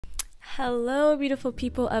Hello, beautiful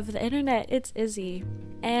people of the internet, it's Izzy.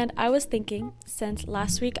 And I was thinking, since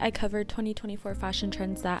last week I covered 2024 fashion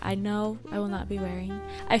trends that I know I will not be wearing,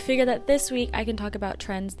 I figured that this week I can talk about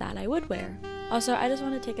trends that I would wear. Also, I just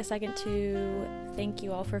want to take a second to thank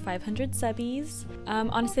you all for 500 subbies.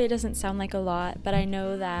 Honestly, it doesn't sound like a lot, but I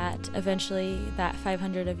know that eventually that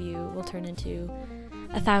 500 of you will turn into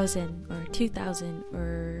 1,000 or 2,000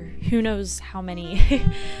 or who knows how many.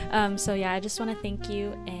 So yeah, I just want to thank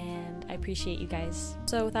you and I appreciate you guys.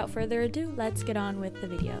 So without further ado, let's get on with the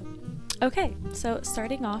video. Okay, so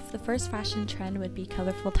starting off, the first fashion trend would be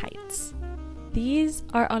colorful tights. These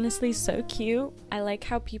are honestly so cute. I like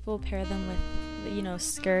how people pair them with, you know,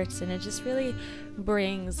 skirts, and it just really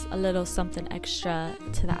brings a little something extra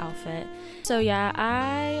to the outfit. So yeah,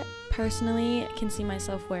 I personally can see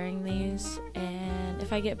myself wearing these, and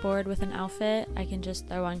if I get bored with an outfit, I can just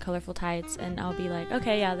throw on colorful tights and I'll be like,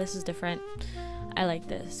 okay, yeah, this is different. I like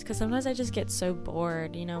this, because sometimes I just get so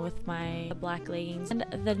bored, you know, with my black leggings. And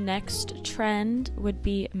the next trend would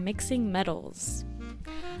be mixing metals.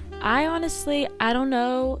 I don't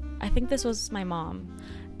know, I think this was my mom,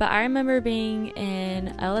 but I remember being in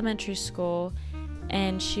elementary school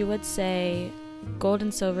and she would say gold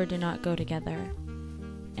and silver do not go together,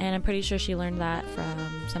 and I'm pretty sure she learned that from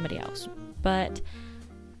somebody else. But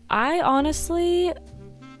I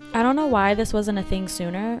don't know why this wasn't a thing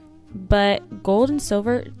sooner, but gold and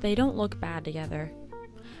silver, they don't look bad together.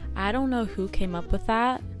 I don't know who came up with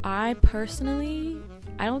that. I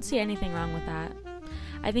don't see anything wrong with that.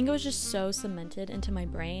 I think it was just so cemented into my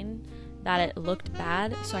brain that it looked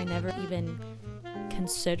bad, so I never even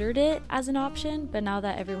considered it as an option. But now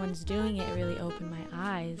that everyone's doing it, it really opened my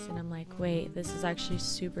eyes, and I'm like, wait, this is actually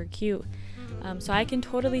super cute. So I can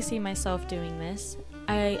totally see myself doing this.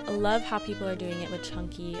 I love how people are doing it with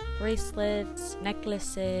chunky bracelets,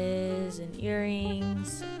 necklaces, and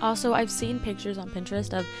earrings. Also, I've seen pictures on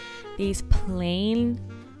Pinterest of these plain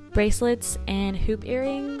bracelets and hoop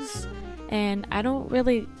earrings, and I don't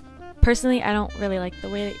really like the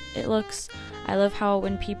way it looks. I love how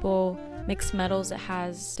when people mix metals, it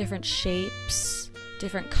has different shapes,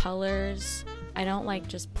 different colors. I don't like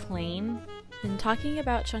just plain. And talking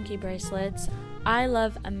about chunky bracelets, I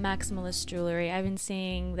love a maximalist jewelry. I've been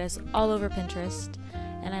seeing this all over Pinterest,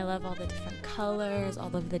 and I love all the different colors,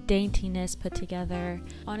 all of the daintiness put together.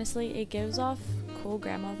 Honestly, it gives off cool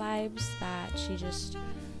grandma vibes that she just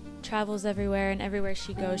travels everywhere, and everywhere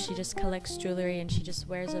she goes she just collects jewelry and she just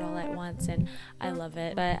wears it all at once, and I love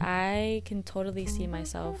it. But I can totally see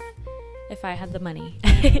myself if I had the money.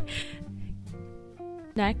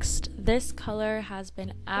 Next, this color has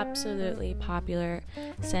been absolutely popular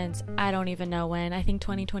since I don't even know when, I think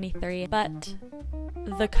 2023, but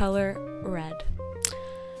the color red.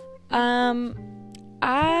 I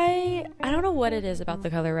don't know what it is about the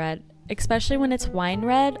color red, especially when it's wine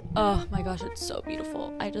red. Oh my gosh, it's so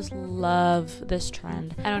beautiful. I just love this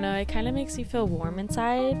trend. I don't know, it kind of makes you feel warm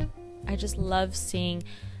inside. I just love seeing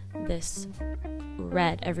this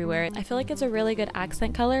red everywhere. I feel like it's a really good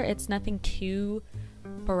accent color. It's nothing too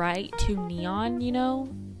bright, too neon, you know,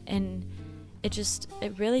 and it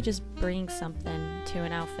really just brings something to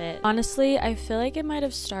an outfit. Honestly, I feel like it might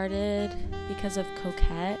have started because of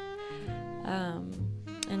Coquette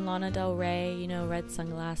and Lana Del Rey, you know, red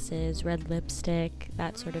sunglasses, red lipstick,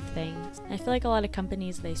 that sort of thing. I feel like a lot of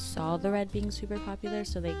companies, they saw the red being super popular,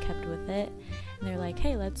 so they kept with it, and they're like,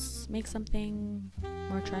 hey, let's make something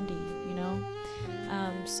more trendy, you know.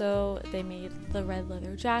 So they made the red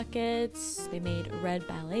leather jackets, they made red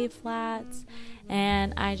ballet flats,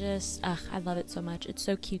 and I love it so much. It's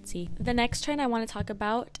so cutesy. The next trend I want to talk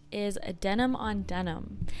about is a denim on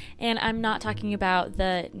denim, and I'm not talking about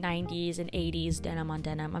the 90s and 80s denim on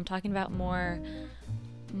denim. I'm talking about more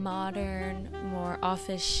modern, more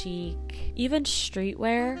office chic, even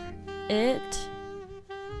streetwear.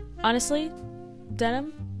 Honestly,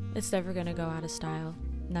 denim, it's never gonna go out of style.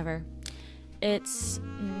 Never. It's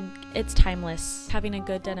timeless. Having a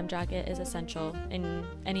good denim jacket is essential in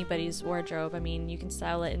anybody's wardrobe. I mean, you can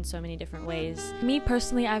style it in so many different ways. Me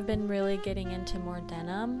personally, I've been really getting into more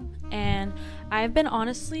denim, and I've been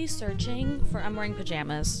honestly I'm wearing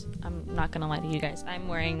pajamas. I'm not gonna lie to you guys, I'm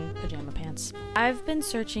wearing pajama pants. I've been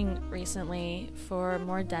searching recently for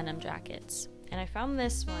more denim jackets, and I found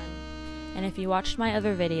this one, and if you watched my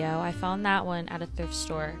other video, I found that one at a thrift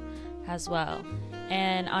store as well.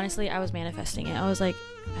 And honestly, I was manifesting it. I was like,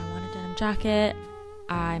 I want a denim jacket.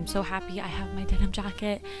 I'm so happy I have my denim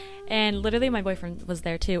jacket. And literally my boyfriend was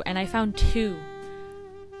there too, and I found 2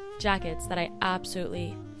 jackets that I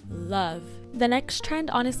absolutely love. The next trend,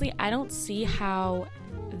 honestly, I don't see how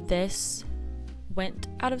this went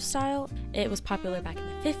out of style. It was popular back in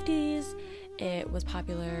the 50s, it was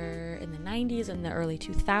popular in the 90s and the early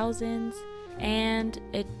 2000s, and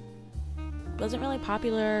it wasn't really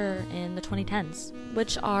popular in the 2010s,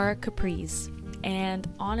 which are capris. And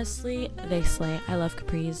honestly, they slay. I love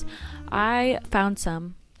capris. I found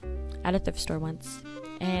some at a thrift store once,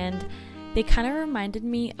 and they kind of reminded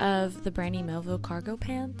me of the Brandy Melville cargo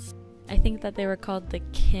pants. I think that they were called the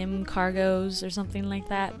Kim cargos or something like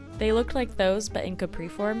that. They looked like those but in capri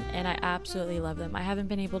form, and I absolutely love them. I haven't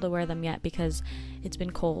been able to wear them yet because it's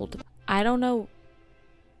been cold. I don't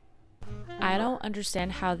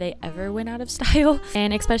understand how they ever went out of style,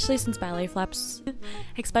 and especially since ballet flats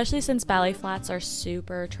are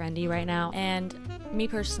super trendy right now, and me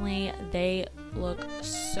personally, they look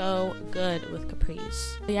so good with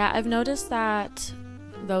capris. Yeah, I've noticed that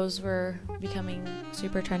those were becoming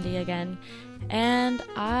super trendy again, and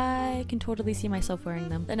I can totally see myself wearing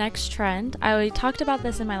them. The next trend, I talked about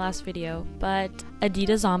this in my last video, but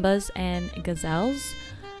Adidas Zombas and Gazelles,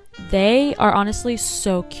 they are honestly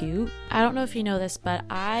so cute. I don't know if you know this, but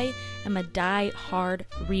I am a die-hard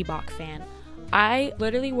Reebok fan. I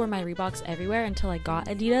literally wore my Reeboks everywhere until I got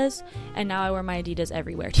Adidas, and now I wear my Adidas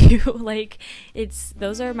everywhere too. Like,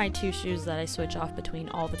 those are my two shoes that I switch off between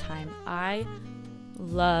all the time. I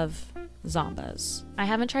love Zombas. I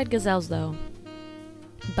haven't tried Gazelles though,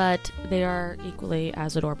 but they are equally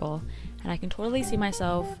as adorable, and I can totally see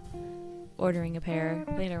myself ordering a pair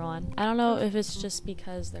later on. I don't know if it's just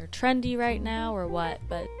because they're trendy right now or what,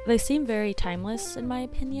 but they seem very timeless in my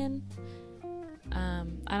opinion.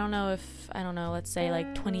 I don't know, let's say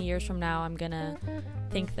like 20 years from now I'm gonna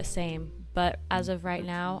think the same, but as of right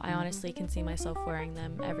now, I honestly can see myself wearing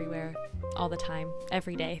them everywhere, all the time,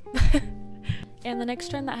 every day. And the next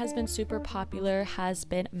trend that has been super popular has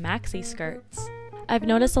been maxi skirts. I've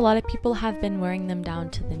noticed a lot of people have been wearing them down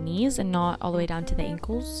to the knees and not all the way down to the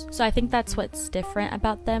ankles. So I think that's what's different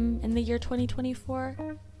about them in the year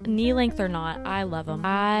 2024. Knee length or not, I love them.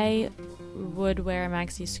 I would wear a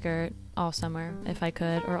maxi skirt all summer if I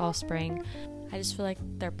could, or all spring. I just feel like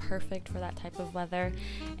they're perfect for that type of weather.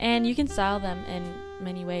 And you can style them in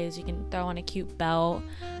many ways. You can throw on a cute belt,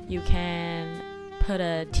 you can put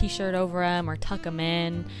a t-shirt over them or tuck them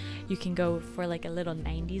in. You can go for like a little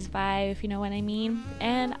 90s vibe, if you know what I mean.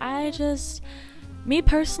 And me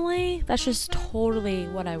personally, that's just totally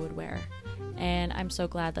what I would wear. And I'm so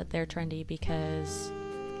glad that they're trendy because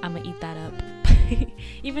I'm gonna eat that up.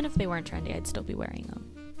 Even if they weren't trendy, I'd still be wearing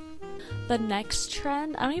them. The next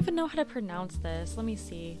trend, I don't even know how to pronounce this. Let me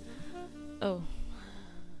see. Oh.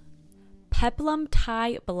 Peplum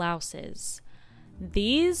tie blouses.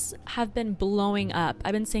 These have been blowing up.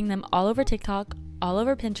 I've been seeing them all over TikTok, all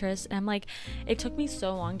over Pinterest, and I'm like, it took me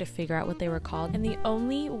so long to figure out what they were called. And the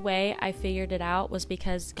only way I figured it out was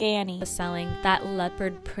because Ganny was selling that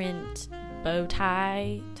leopard print bow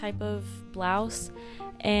tie type of blouse.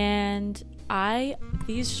 And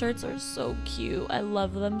these shirts are so cute. I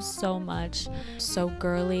love them so much. So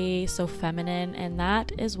girly, so feminine, and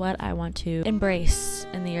that is what I want to embrace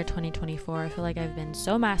in the year 2024. I feel like I've been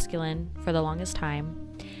so masculine for the longest time,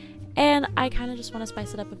 and I kind of just want to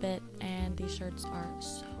spice it up a bit, and these shirts are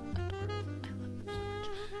so adorable. I love them so much.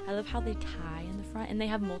 I love how they tie in the front, and they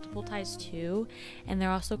have multiple ties too, and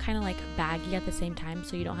they're also kind of like baggy at the same time,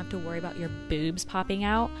 so you don't have to worry about your boobs popping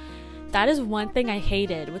out. That is one thing I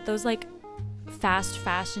hated with those like fast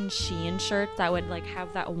fashion Shein shirts that would like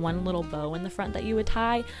have that one little bow in the front that you would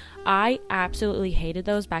tie. I absolutely hated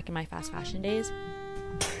those back in my fast fashion days.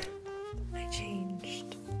 I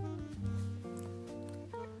changed.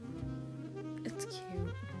 It's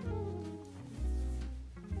cute.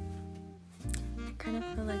 I kind of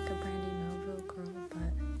feel like a Brandy Melville girl,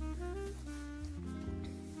 but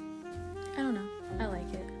I don't know. I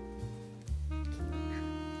like it.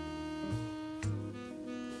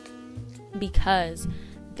 Because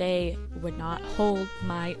they would not hold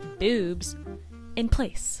my boobs in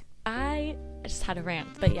place. I just had a rant,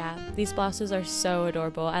 but yeah, these blouses are so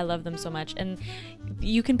adorable. I love them so much, and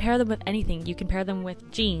you can pair them with anything. You can pair them with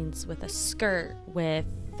jeans, with a skirt, with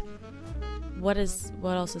what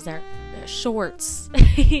else is there? Shorts,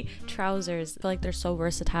 trousers. I feel like they're so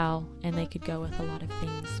versatile, and they could go with a lot of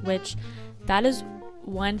things, which that is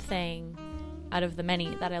one thing out of the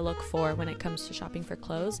many that I look for when it comes to shopping for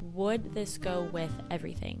clothes. Would this go with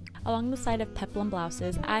everything? Along the side of peplum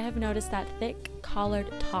blouses, I have noticed that thick collared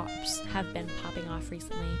tops have been popping off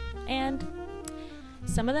recently, and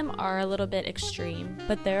some of them are a little bit extreme,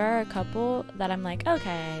 but there are a couple that I'm like,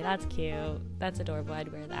 okay, that's cute, that's adorable, I'd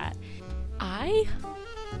wear that. I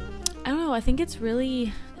don't know, I think it's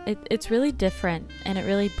really different, and it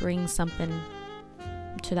really brings something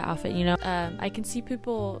to the outfit, you know. I can see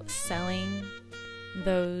people selling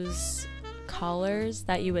those collars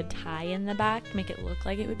that you would tie in the back to make it look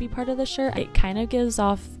like it would be part of the shirt. It kind of gives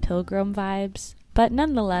off pilgrim vibes, but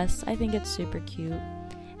nonetheless, I think it's super cute.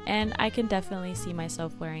 And I can definitely see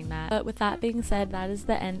myself wearing that. But with that being said, that is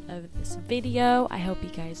the end of this video. I hope you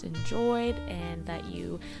guys enjoyed and that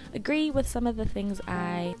you agree with some of the things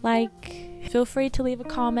I like. Feel free to leave a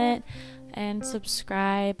comment and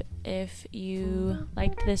subscribe if you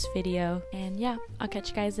liked this video. And yeah, I'll catch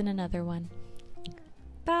you guys in another one.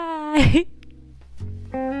 Bye!